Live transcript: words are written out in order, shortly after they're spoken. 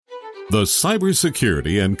the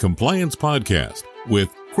Cybersecurity and Compliance Podcast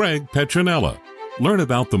with Craig Petronella. Learn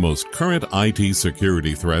about the most current IT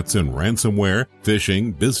security threats in ransomware,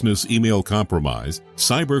 phishing, business email compromise,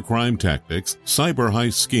 cybercrime tactics, cyber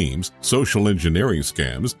heist schemes, social engineering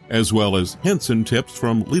scams, as well as hints and tips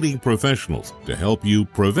from leading professionals to help you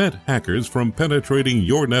prevent hackers from penetrating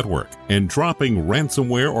your network and dropping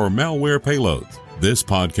ransomware or malware payloads. This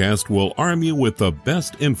podcast will arm you with the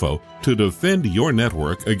best info to defend your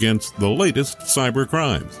network against the latest cyber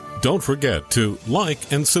crimes. Don't forget to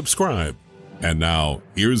like and subscribe. And now,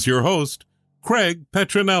 here's your host, Craig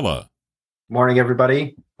Petronella. Morning,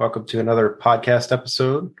 everybody. Welcome to another podcast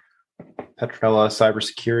episode, Petronella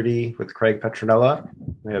Cybersecurity with Craig Petronella.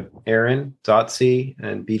 We have Aaron, Dotsie,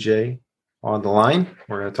 and BJ on the line.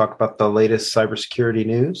 We're going to talk about the latest cybersecurity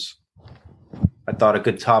news. I thought a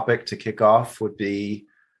good topic to kick off would be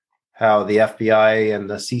how the FBI and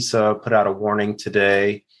the CISA put out a warning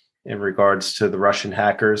today in regards to the Russian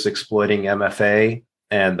hackers exploiting MFA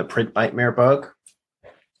and the print nightmare bug.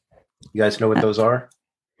 You guys know what those are?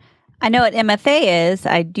 I know what MFA is.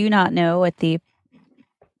 I do not know what the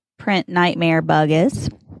print nightmare bug is.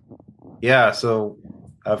 Yeah, so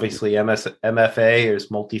obviously MFA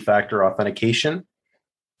is multi-factor authentication.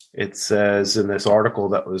 It says in this article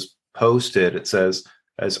that was posted, it says,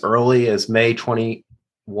 as early as May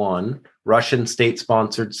 21, Russian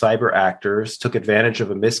state-sponsored cyber actors took advantage of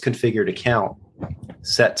a misconfigured account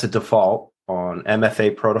set to default on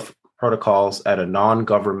MFA protocols at a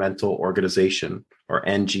non-governmental organization, or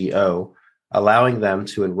NGO, allowing them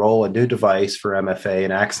to enroll a new device for MFA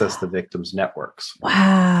and access the victim's networks.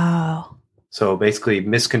 Wow. So basically,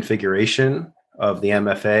 misconfiguration of the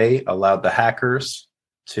MFA allowed the hackers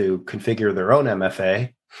to configure their own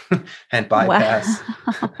MFA and bypass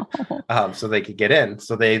so they could get in.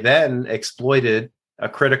 So they then exploited a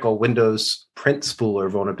critical Windows print spooler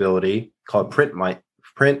vulnerability called Print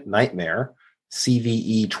Nightmare,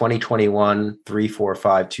 CVE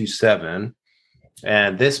 2021-34527.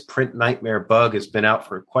 And this Print Nightmare bug has been out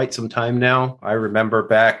for quite some time now. I remember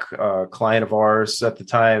back, a client of ours at the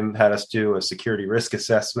time had us do a security risk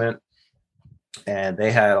assessment, and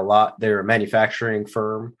they had they're a manufacturing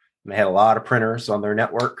firm, and they had a lot of printers on their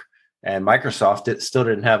network, and Microsoft still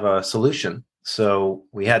didn't have a solution. So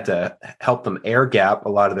we had to help them air gap a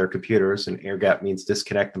lot of their computers, and air gap means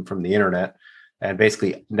disconnect them from the internet, and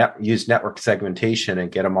basically use network segmentation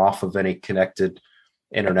and get them off of any connected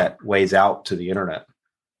internet ways out to the internet.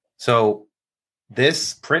 So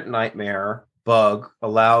this Print Nightmare bug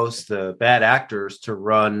allows the bad actors to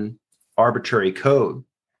run arbitrary code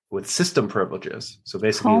with system privileges. So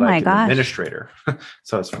basically like an administrator.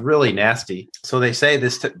 So it's really nasty. So they say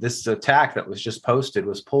this attack that was just posted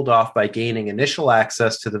was pulled off by gaining initial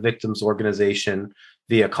access to the victim's organization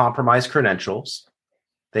via compromised credentials.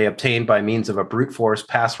 They obtained by means of a brute force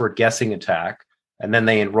password guessing attack. And then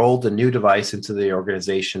they enrolled a new device into the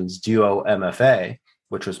organization's Duo MFA,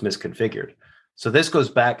 which was misconfigured. So this goes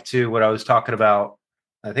back to what I was talking about,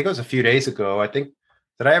 I think it was a few days ago.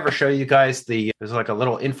 Did I ever show you guys there's like a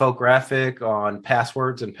little infographic on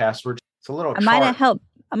passwords and passwords? It's a little chart. I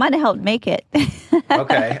might have helped make it.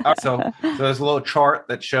 Okay. So there's a little chart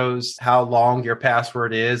that shows how long your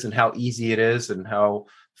password is and how easy it is and how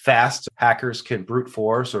fast hackers can brute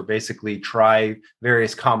force or basically try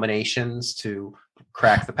various combinations to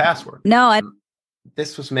crack the password.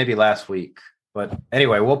 This was maybe last week. But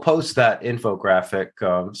anyway, we'll post that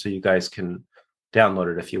infographic so you guys can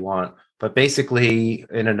download it if you want. But basically,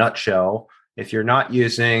 in a nutshell, if you're not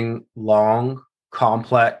using long,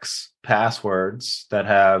 complex passwords that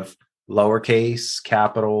have lowercase,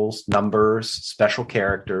 capitals, numbers, special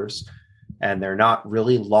characters, and they're not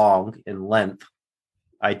really long in length,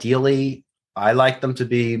 ideally, I like them to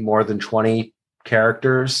be more than 20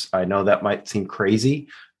 characters. I know that might seem crazy,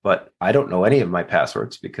 but I don't know any of my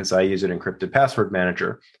passwords because I use an encrypted password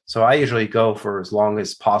manager. So I usually go for as long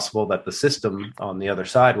as possible that the system on the other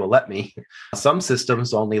side will let me. Some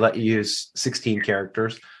systems only let you use 16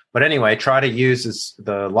 characters. But anyway, try to use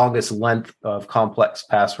the longest length of complex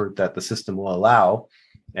password that the system will allow.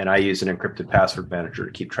 And I use an encrypted password manager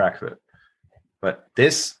to keep track of it. But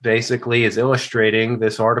this basically is illustrating,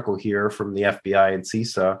 this article here from the FBI and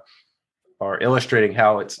CISA are illustrating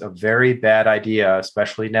how it's a very bad idea,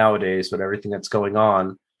 especially nowadays with everything that's going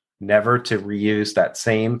on, never to reuse that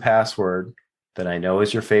same password that I know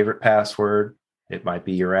is your favorite password. It might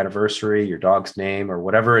be your anniversary, your dog's name, or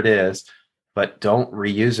whatever it is, but don't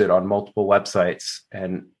reuse it on multiple websites.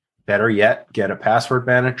 And better yet, get a password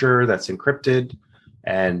manager that's encrypted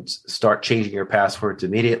and start changing your passwords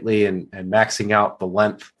immediately and maxing out the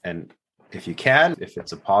length and if you can, if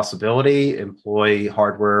it's a possibility, employ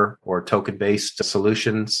hardware or token-based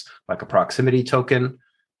solutions like a proximity token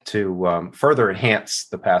to further enhance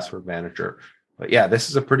the password manager. But yeah, this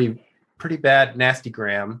is a pretty bad nasty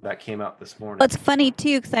gram that came out this morning. Well, it's funny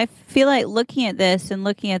too, because I feel like looking at this and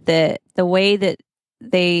looking at the way that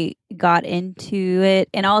they got into it,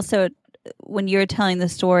 and also when you're telling the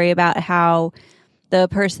story about how the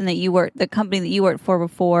company that you worked for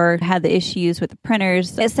before had the issues with the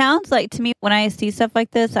printers, it sounds like to me when I see stuff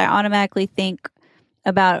like this, I automatically think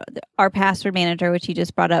about our password manager, which you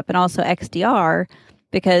just brought up, and also XDR,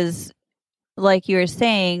 because like you were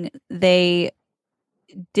saying, they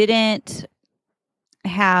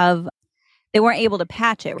weren't able to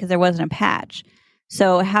patch it because there wasn't a patch.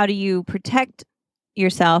 So how do you protect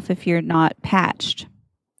yourself if you're not patched?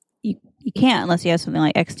 You can't unless you have something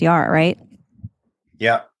like XDR, right?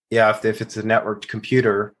 Yeah. If it's a networked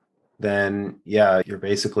computer, then you're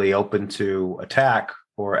basically open to attack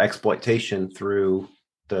or exploitation through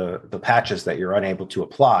the patches that you're unable to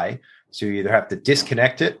apply. So you either have to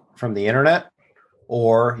disconnect it from the internet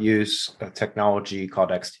or use a technology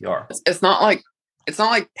called XDR. It's not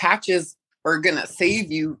like patches are going to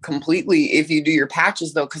save you completely if you do your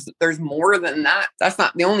patches, though, because there's more than that. That's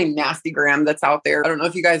not the only nasty gram that's out there. I don't know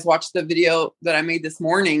if you guys watched the video that I made this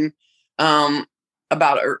morning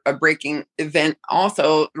about a breaking event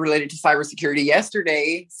also related to cybersecurity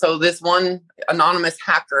yesterday. So this one anonymous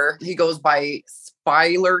hacker, he goes by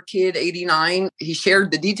Spyler Kid 89. He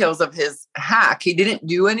shared the details of his hack. He didn't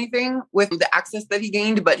do anything with the access that he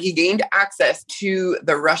gained, but he gained access to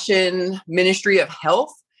the Russian Ministry of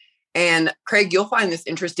Health. And Craig, you'll find this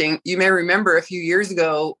interesting. You may remember a few years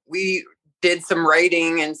ago, we did some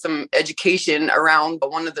writing and some education around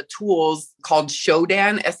one of the tools called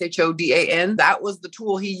Shodan, Shodan. That was the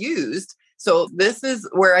tool he used. So this is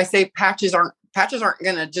where I say patches aren't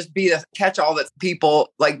going to just be the catch-all that people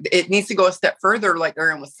like. It needs to go a step further, like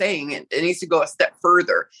Aaron was saying. It needs to go a step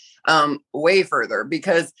further, way further,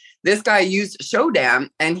 because this guy used Shodan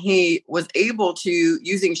and he was able to,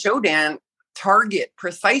 using Shodan, target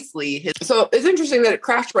precisely his. So it's interesting that it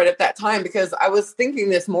crashed right at that time, because I was thinking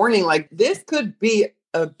this morning, like, this could be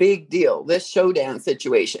a big deal, this Shodan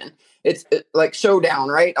situation. It's like showdown,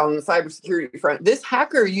 right? On the cybersecurity front. This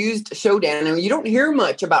hacker used Shodan, and you don't hear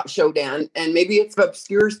much about Shodan, and maybe it's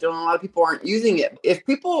obscure still, and a lot of people aren't using it. If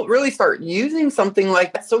people really start using something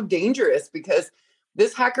like that, so dangerous, because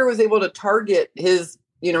this hacker was able to target his,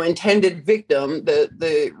 intended victim,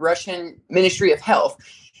 the Russian Ministry of Health.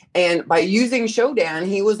 And by using Shodan,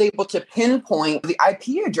 he was able to pinpoint the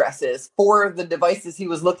IP addresses for the devices he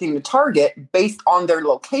was looking to target based on their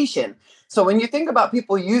location. So when you think about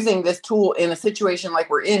people using this tool in a situation like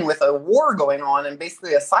we're in, with a war going on and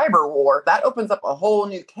basically a cyber war, that opens up a whole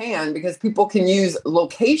new can, because people can use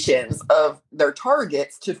locations of their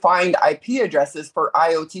targets to find IP addresses for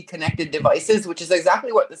IoT connected devices, which is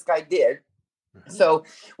exactly what this guy did. So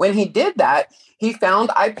when he did that, he found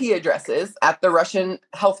IP addresses at the Russian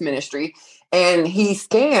Health Ministry, and he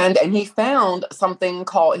scanned and he found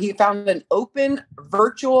he found an open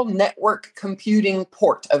virtual network computing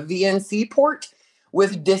port, a VNC port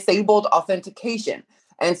with disabled authentication.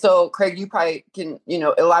 And so, Craig, you probably can,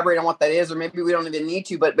 elaborate on what that is, or maybe we don't even need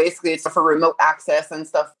to, but basically it's for remote access and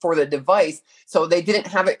stuff for the device. So they didn't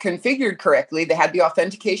have it configured correctly. They had the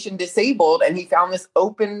authentication disabled, and he found this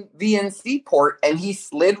open VNC port and he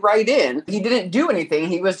slid right in. He didn't do anything.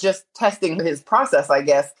 He was just testing his process, I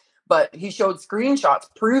guess, but he showed screenshots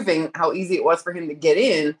proving how easy it was for him to get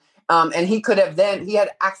in. And he had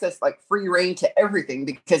access, like free reign to everything,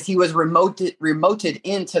 because he was remoted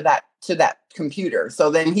into that computer. So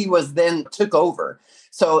then he took over.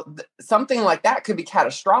 So something like that could be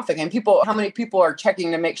catastrophic. And how many people are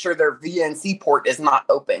checking to make sure their VNC port is not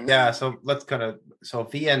open? Yeah. So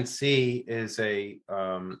VNC is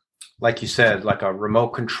like you said, like a remote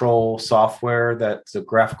control software that's a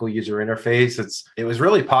graphical user interface. It was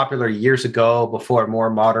really popular years ago, before more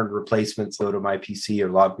modern replacements, Load My PC or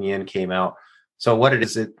Log Me In came out. So what it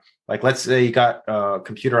is, like, let's say you got a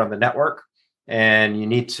computer on the network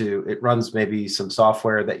and it runs maybe some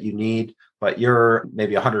software that you need, but you're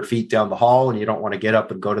maybe 100 feet down the hall and you don't want to get up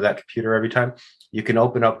and go to that computer every time. You can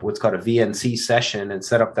open up what's called a VNC session and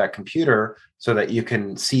set up that computer so that you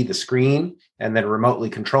can see the screen and then remotely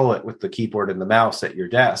control it with the keyboard and the mouse at your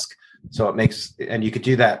desk. So and you could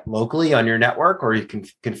do that locally on your network, or you can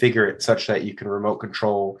configure it such that you can remote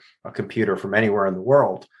control a computer from anywhere in the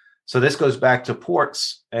world. So this goes back to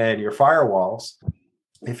ports and your firewalls.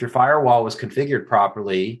 If your firewall was configured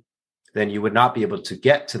properly, then you would not be able to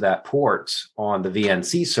get to that port on the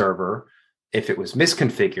VNC server. If it was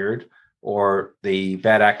misconfigured, or the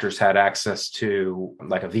bad actors had access to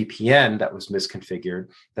like a VPN that was misconfigured,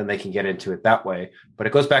 then they can get into it that way. But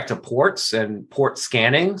it goes back to ports and port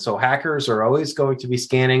scanning. So hackers are always going to be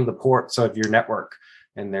scanning the ports of your network.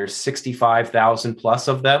 And there's 65,000 plus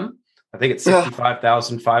of them. I think it's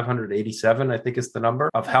 65,587, I think is the number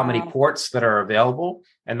of how many ports that are available.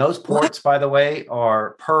 And those ports, by the way,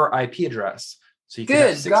 are per IP address. So you can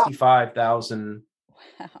have 65,000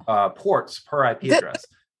 ports per IP address.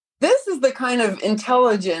 This is the kind of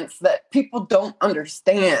intelligence that people don't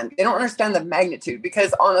understand. They don't understand the magnitude,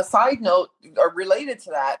 because on a side note, or related to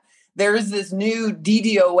that, there is this new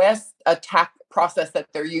DDoS attack process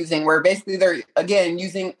that they're using, where basically they're, again,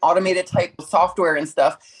 using automated type of software and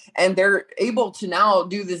stuff. And they're able to now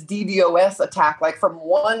do this DDoS attack, like from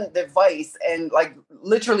one device, and like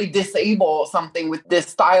literally disable something with this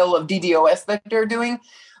style of DDoS that they're doing.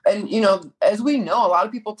 And, you know, as we know, a lot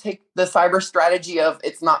of people take the cyber strategy of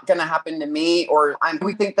it's not going to happen to me, or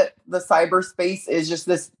we think that the cyberspace is just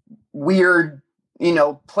this weird, you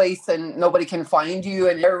know, place and nobody can find you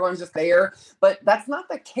and everyone's just there. But that's not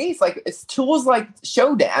the case. Like, it's tools like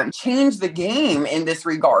Shodan change the game in this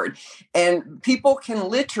regard. And people can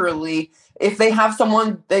literally, if they have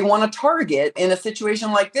someone they want to target in a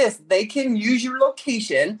situation like this, they can use your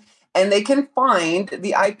location and they can find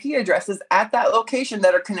the IP addresses at that location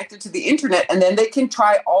that are connected to the internet. And then they can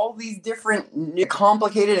try all these different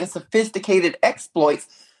complicated and sophisticated exploits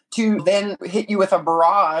to then hit you with a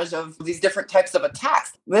barrage of these different types of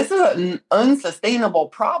attacks. This is an unsustainable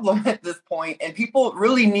problem at this point, and people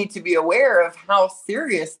really need to be aware of how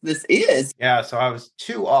serious this is. Yeah, so I was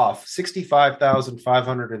 2 off,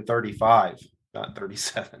 65,535, not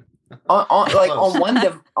 37.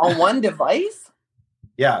 on one device?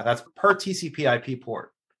 Yeah, that's per TCP IP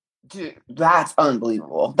port. Dude, that's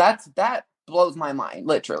unbelievable. That blows my mind,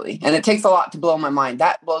 literally. And it takes a lot to blow my mind.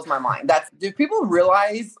 That blows my mind. Do people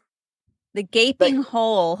realize the gaping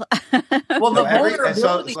hole? Well, the vulnerability.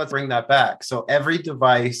 So let's bring that back. So every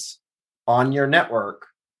device on your network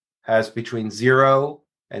has between 0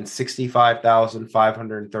 and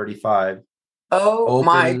 65,535 open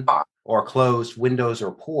my God. or closed windows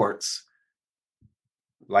or ports.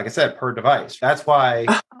 Like I said, per device. That's why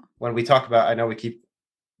when we talk about, I know we keep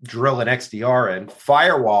drilling XDR in,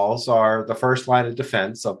 firewalls are the first line of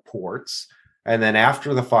defense of ports. And then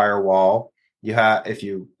after the firewall, you have, if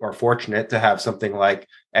you are fortunate to have something like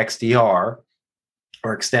XDR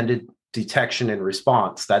or extended detection and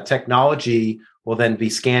response, that technology will then be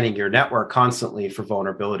scanning your network constantly for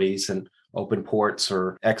vulnerabilities and open ports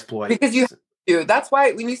or exploits. Because you have to. That's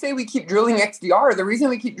why when you say we keep drilling XDR, the reason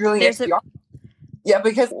we keep drilling XDR,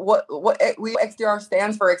 because what XDR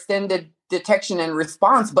stands for, extended detection and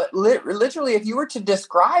response. But literally, if you were to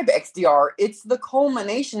describe XDR, it's the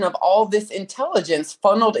culmination of all this intelligence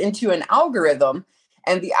funneled into an algorithm,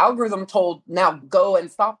 and the algorithm told, now go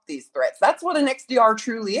and stop these threats. That's what an XDR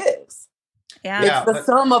truly is. It's the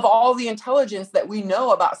sum of all the intelligence that we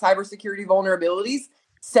know about cybersecurity vulnerabilities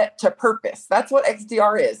set to purpose. That's what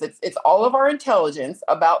XDR is. It's all of our intelligence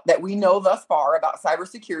about that we know thus far about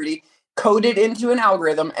cybersecurity, coded into an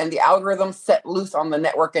algorithm, and the algorithm set loose on the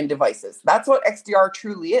network and devices. That's what XDR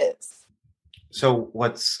truly is. So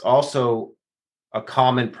what's also a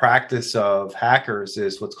common practice of hackers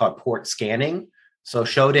is what's called port scanning. So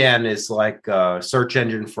Shodan is like a search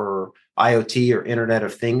engine for IoT or Internet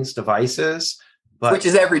of Things devices. Which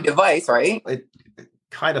is every device, right? It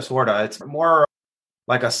kind of, sort of. It's more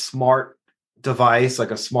like a smart device,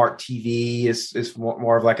 like a smart TV is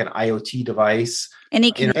more of like an IoT device.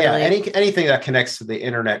 Anything that connects to the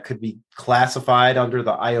internet could be classified under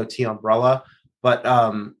the IoT umbrella. But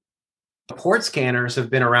port scanners have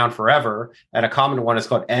been around forever, and a common one is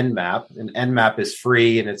called Nmap. And Nmap is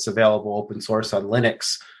free and it's available open source on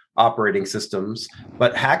Linux operating systems.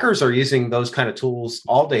 But hackers are using those kind of tools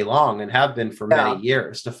all day long and have been for many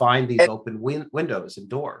years to find these open windows and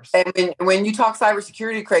doors. And when you talk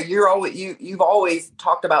cybersecurity, Craig, you've always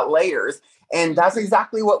talked about layers. And that's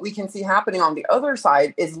exactly what we can see happening on the other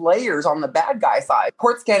side, is layers on the bad guy side.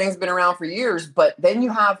 Port scanning has been around for years, but then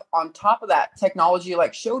you have on top of that technology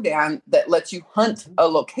like Shodan that lets you hunt a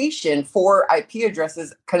location for IP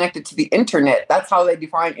addresses connected to the internet. That's how they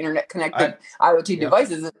define internet connected IoT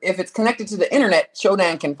devices. If it's connected to the internet,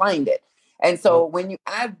 Shodan can find it. And so when you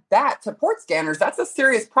add that to port scanners, that's a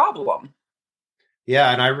serious problem.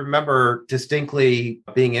 Yeah, and I remember distinctly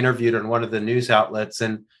being interviewed on one of the news outlets,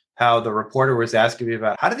 and how the reporter was asking me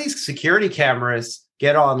about how do these security cameras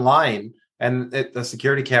get online? And the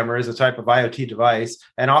security camera is a type of IoT device.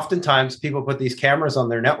 And oftentimes people put these cameras on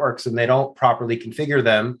their networks and they don't properly configure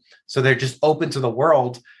them. So they're just open to the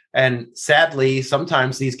world. And sadly,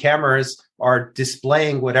 sometimes these cameras are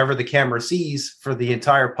displaying whatever the camera sees for the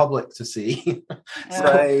entire public to see.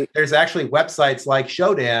 So there's actually websites like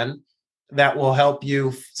Shodan that will help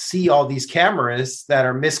you see all these cameras that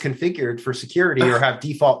are misconfigured for security or have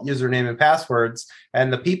default username and passwords.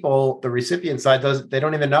 And the recipient side they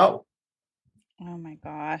don't even know. Oh my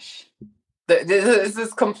gosh. This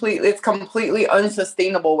is completely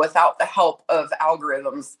unsustainable without the help of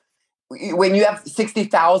algorithms. When you have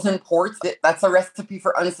 60,000 ports, that's a recipe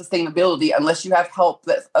for unsustainability unless you have help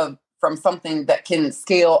from something that can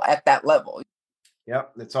scale at that level.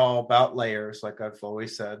 Yep, it's all about layers, like I've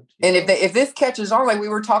always said. And if this catches on, like we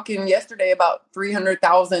were talking yesterday about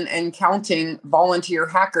 300,000 and counting volunteer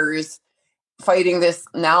hackers fighting this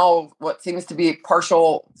now, what seems to be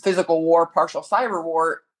partial physical war, partial cyber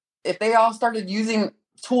war, if they all started using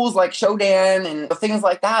tools like Shodan and things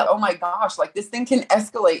like that, oh my gosh, like this thing can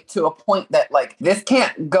escalate to a point that like this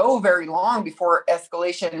can't go very long before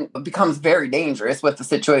escalation becomes very dangerous with a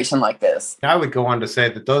situation like this. I would go on to say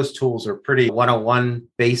that those tools are pretty 101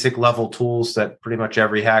 basic level tools that pretty much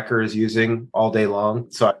every hacker is using all day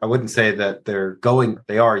long. So I wouldn't say that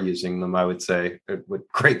they are using them. I would say with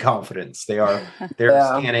great confidence. They're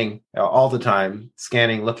scanning all the time,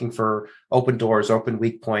 looking for open doors, open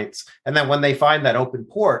weak points. And then when they find that open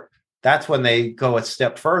port, that's when they go a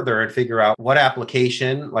step further and figure out what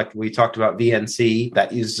application, like we talked about VNC,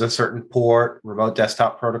 that uses a certain port, remote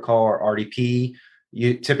desktop protocol or RDP,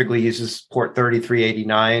 typically uses port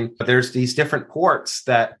 3389. But there's these different ports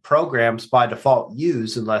that programs by default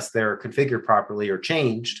use unless they're configured properly or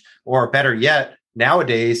changed, or better yet,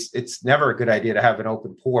 nowadays, it's never a good idea to have an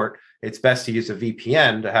open port. It's best to use a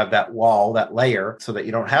VPN to have that wall, that layer, so that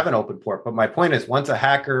you don't have an open port. But my point is, once a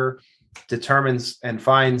hacker determines and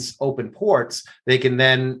finds open ports, they can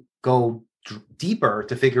then go deeper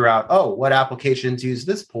to figure out, what applications use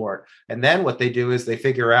this port. And then what they do is they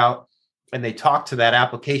figure out and they talk to that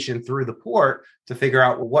application through the port to figure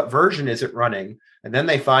out what version is it running. And then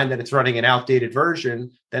they find that it's running an outdated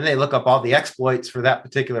version. Then they look up all the exploits for that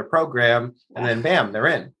particular program, and then bam, they're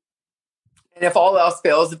in. And if all else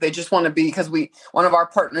fails, if they just want to be, because one of our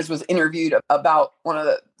partners was interviewed about one of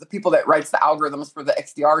the people that writes the algorithms for the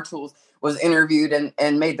XDR tools was interviewed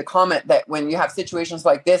and made the comment that when you have situations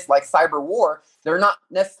like this, like cyber war, they're not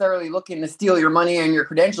necessarily looking to steal your money and your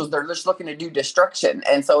credentials. They're just looking to do destruction.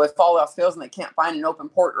 And so if all else fails and they can't find an open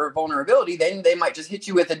port or a vulnerability, then they might just hit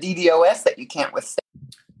you with a DDoS that you can't withstand.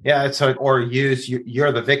 Yeah, or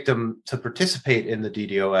you're the victim to participate in the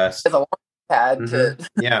DDoS. As a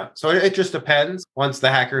Yeah. So it just depends. Once the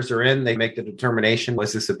hackers are in, they make the determination.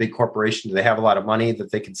 Was this a big corporation? Do they have a lot of money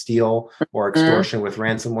that they can steal, or extortion with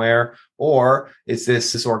ransomware? Or is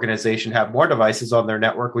this organization have more devices on their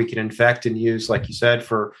network we can infect and use, like you said,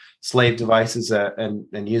 for slave devices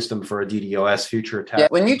and use them for a DDoS future attack? Yeah,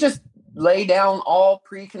 when you just lay down all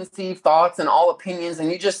preconceived thoughts and all opinions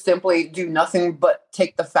and you just simply do nothing but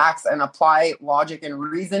take the facts and apply logic and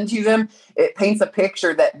reason to them, it paints a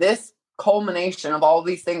picture that this culmination of all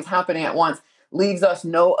these things happening at once leaves us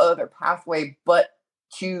no other pathway but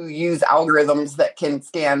to use algorithms that can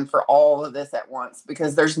scan for all of this at once,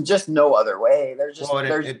 because there's just no other way.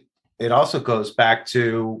 It also goes back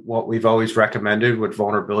to what we've always recommended with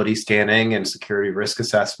vulnerability scanning and security risk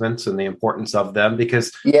assessments and the importance of them,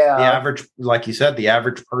 because the average, like you said, the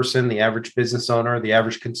average person, the average business owner, the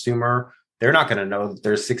average consumer, they're not going to know that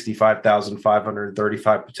there's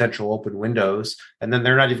 65,535 potential open windows. And then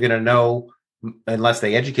they're not even going to know unless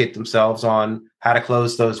they educate themselves on how to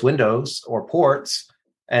close those windows or ports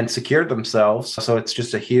and secure themselves. So it's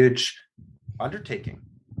just a huge undertaking.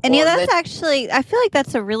 And that's actually, I feel like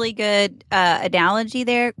that's a really good analogy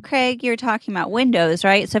there, Craig. You're talking about windows,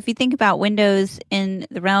 right? So if you think about windows in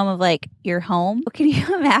the realm of like your home, can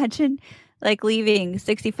you imagine like leaving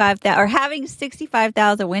 65,000 or having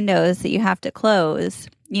 65,000 windows that you have to close?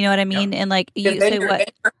 You know what I mean? Yeah. And like your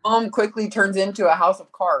home quickly turns into a house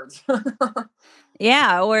of cards.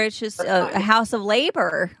 Yeah, or it's just a house of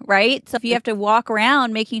labor, right? So if you have to walk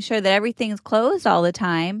around making sure that everything's closed all the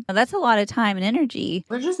time, that's a lot of time and energy.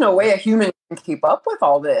 There's just no way a human can keep up with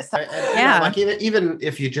all this. Yeah, like even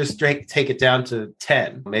if you just take it down to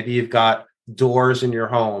 10, maybe you've got doors in your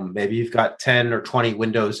home, maybe you've got 10 or 20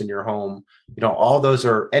 windows in your home. You know, all those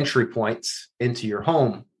are entry points into your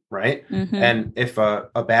home, right? Mm-hmm. And if a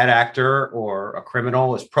bad actor or a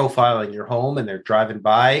criminal is profiling your home and they're driving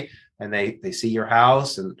by and they see your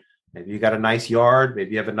house and maybe you got a nice yard,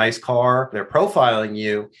 maybe you have a nice car, they're profiling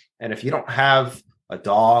you. And if you don't have a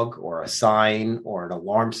dog or a sign or an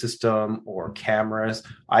alarm system or cameras,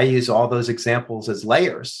 I use all those examples as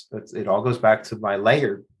layers. It all goes back to my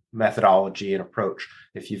layer methodology and approach.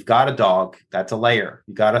 If you've got a dog, that's a layer.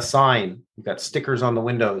 You got a sign, you got stickers on the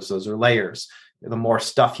windows, those are layers. The more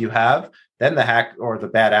stuff you have, then the hack or the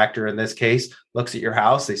bad actor in this case looks at your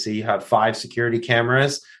house. They see you have 5 security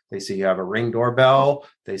cameras. They see you have a Ring doorbell.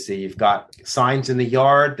 They see you've got signs in the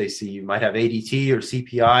yard. They see you might have ADT or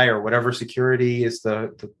CPI or whatever security is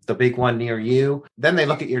the big one near you. Then they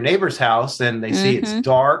look at your neighbor's house and they see it's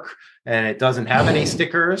dark and it doesn't have any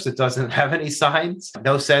stickers. It doesn't have any signs,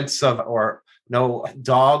 no sense of, or no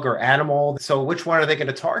dog or animal. So which one are they going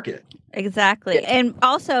to target? Exactly. And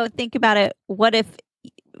also think about it. What if,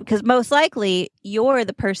 because most likely you're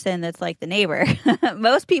the person that's like the neighbor.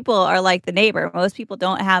 Most people are like the neighbor. Most people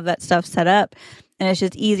don't have that stuff set up and it's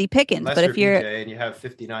just easy pickings. Unless but if you're BJ and you have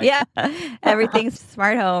 59. Yeah, everything's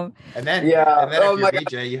smart home. And then, if you're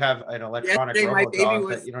BJ, you have an electronic robot dog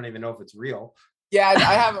that you don't even know if it's real. Yeah,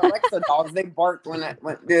 I have Alexa dogs. They bark when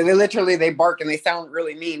they bark and they sound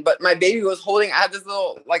really mean. But my baby was holding. I had this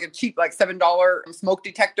little like a cheap like $7 smoke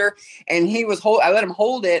detector, and he was I let him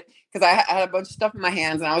hold it because I had a bunch of stuff in my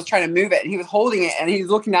hands and I was trying to move it, and he was holding it and he's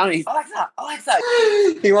looking down and he's Alexa.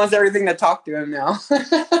 He wants everything to talk to him now.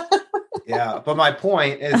 Yeah, but my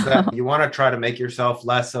point is that you want to try to make yourself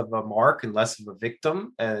less of a mark and less of a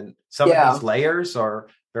victim. And some of these layers are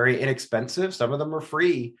very inexpensive. Some of them are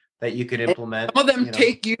free that you can implement. Some of them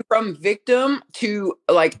take you from victim to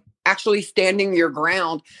like actually standing your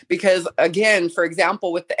ground. Because again, for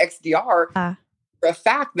example, with the XDR, a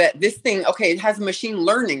fact that this thing, it has machine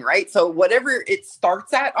learning, right? So whatever it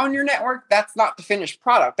starts at on your network, that's not the finished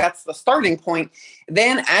product. That's the starting point.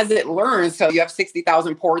 Then as it learns, so you have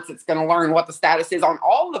 60,000 ports, it's going to learn what the status is on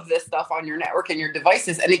all of this stuff on your network and your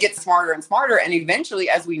devices. And it gets smarter and smarter. And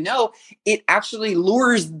eventually, as we know, it actually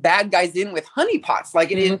lures bad guys in with honeypots.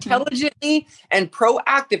 Like it intelligently and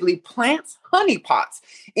proactively plants honeypots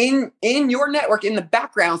in your network in the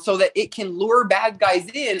background so that it can lure bad guys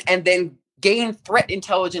in and then gain threat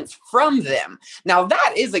intelligence from them. Now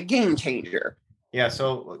that is a game changer. Yeah.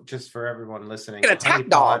 So just for everyone listening, an attack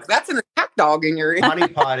dog. That's an attack dog in your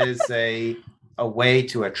honeypot is a way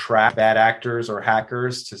to attract bad actors or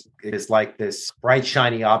hackers. It is like this bright,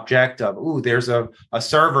 shiny object of, there's a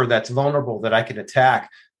server that's vulnerable that I can attack,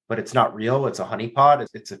 but it's not real. It's a honeypot.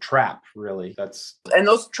 It's a trap, really. And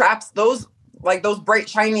those traps, those bright,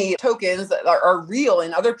 shiny tokens are real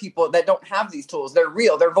in other people that don't have these tools. They're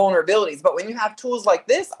real. They're vulnerabilities. But when you have tools like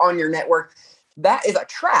this on your network, that is a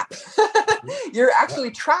trap. You're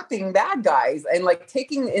actually trapping bad guys and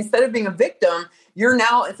instead of being a victim, you're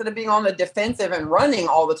now, instead of being on the defensive and running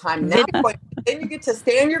all the time, now then you get to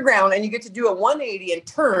stand your ground and you get to do a 180 and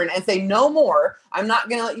turn and say, no more. I'm not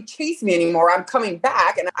going to let you chase me anymore. I'm coming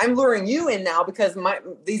back and I'm luring you in now because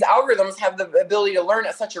these algorithms have the ability to learn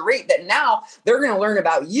at such a rate that now they're going to learn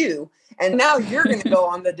about you. And now you're going to go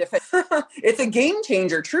on the defense. It's a game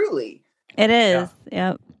changer, truly. It is.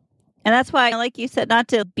 Yeah. Yep. And that's why, like you said, not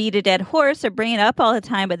to beat a dead horse or bring it up all the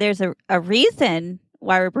time, but there's a reason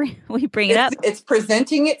why we bring it up. It's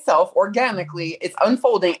presenting itself organically. It's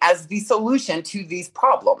unfolding as the solution to these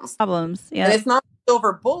problems. Yeah. And it's not a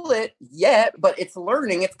silver bullet yet, but it's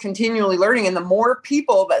learning. It's continually learning. And the more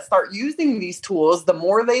people that start using these tools, the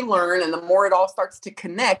more they learn and the more it all starts to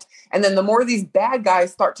connect. And then the more these bad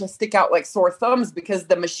guys start to stick out like sore thumbs because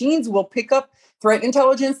the machines will pick up threat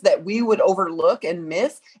intelligence that we would overlook and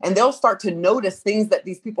miss. And they'll start to notice things that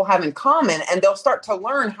these people have in common and they'll start to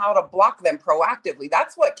learn how to block them proactively.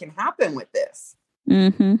 That's what can happen with this.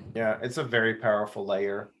 Mm-hmm. Yeah, it's a very powerful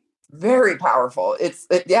layer. Very powerful. That's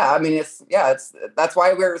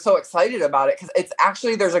why we're so excited about it. Because it's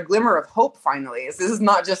actually, there's a glimmer of hope finally. This is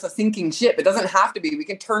not just a sinking ship. It doesn't have to be. We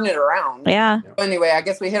can turn it around. Yeah. Anyway, I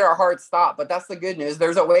guess we hit our hard stop, but that's the good news.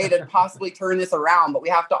 There's a way to possibly turn this around, but we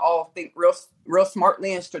have to all think real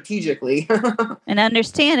smartly and strategically. And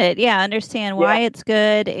understand it. Yeah. Understand why it's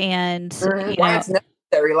good and why it's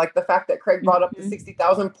necessary. Like the fact that Craig brought up the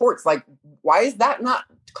 60,000 ports. Like, why is that not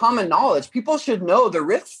common knowledge? People should know the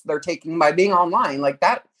risks they're taking by being online like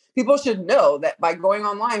that. People should know that by going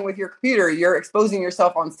online with your computer, you're exposing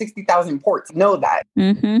yourself on 60,000 ports. Know that.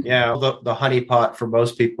 Mm-hmm. Yeah, the honeypot for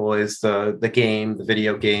most people is the game, the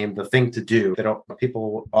video game, the thing to do.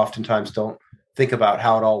 People oftentimes don't think about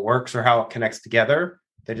how it all works or how it connects together.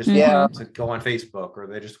 They just want to go on Facebook or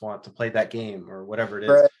they just want to play that game or whatever it is.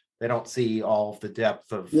 Right. They don't see all of the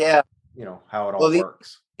depth of how it all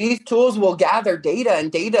works. These tools will gather data,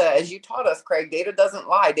 and data, as you taught us, Craig, data doesn't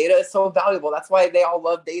lie. Data is so valuable. That's why they all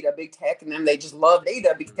love data, big tech, and them, they just love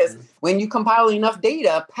data, because when you compile enough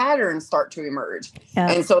data, patterns start to emerge. Yeah.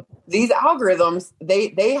 And so these algorithms,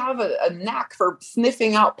 they have a knack for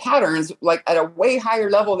sniffing out patterns like at a way higher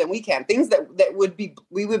level than we can. Things that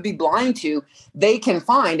we would be blind to, they can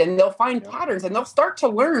find, and they'll find patterns, and they'll start to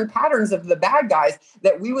learn patterns of the bad guys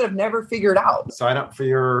that we would have never figured out. Sign up for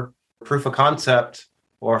your proof of concept.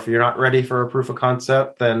 Or if you're not ready for a proof of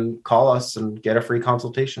concept, then call us and get a free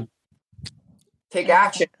consultation. Take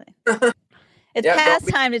action. It's past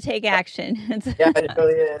time to take action. Yeah, it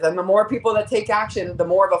really is. And the more people that take action, the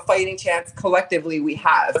more of a fighting chance collectively we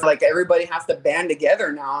have. Like, everybody has to band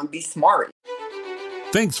together now and be smart.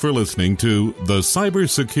 Thanks for listening to the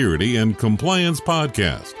Cybersecurity and Compliance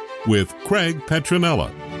Podcast with Craig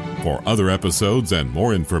Petronella. For other episodes and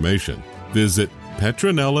more information, visit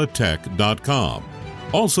PetronellaTech.com.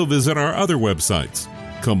 Also visit our other websites,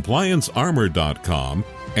 ComplianceArmor.com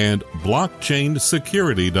and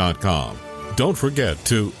BlockchainSecurity.com. Don't forget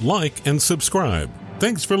to like and subscribe.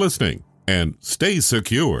 Thanks for listening, and stay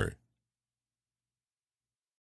secure.